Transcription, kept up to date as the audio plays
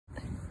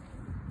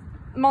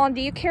Mom,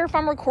 do you care if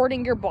I'm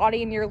recording your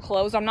body and your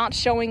clothes? I'm not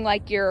showing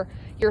like your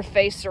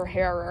face or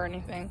hair or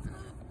anything.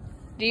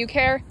 Do you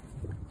care?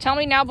 Tell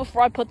me now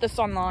before I put this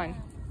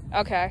online.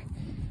 Okay.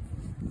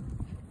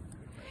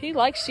 He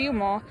likes you,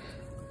 Ma.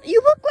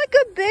 You look like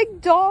a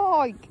big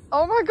dog.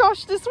 Oh my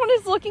gosh, this one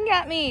is looking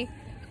at me.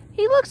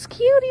 He looks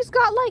cute. He's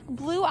got like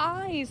blue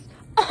eyes.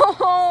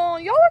 Oh,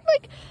 y'all are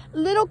like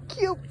little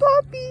cute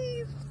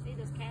puppies. See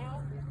this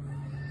cow?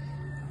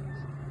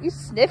 You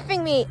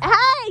sniffing me.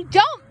 Hey,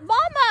 don't,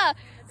 Mama.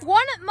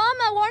 One of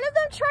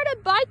them tried to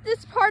bite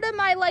this part of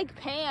my like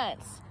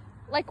pants.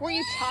 Like where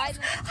you tie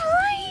them.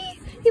 Hi.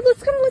 He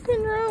looks kind of like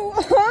Monroe.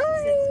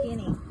 Hi.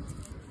 Skinny.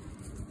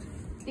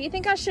 Do you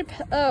think I should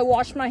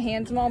wash my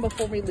hands, Mom,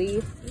 before we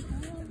leave?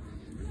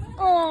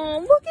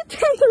 Oh, look at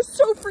them. They're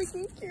so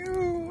freaking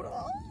cute.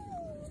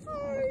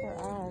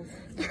 Oh,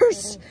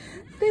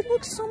 they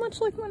look so much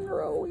like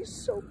Monroe. He's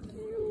so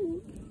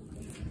cute.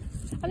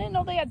 I didn't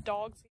know they had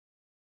dogs.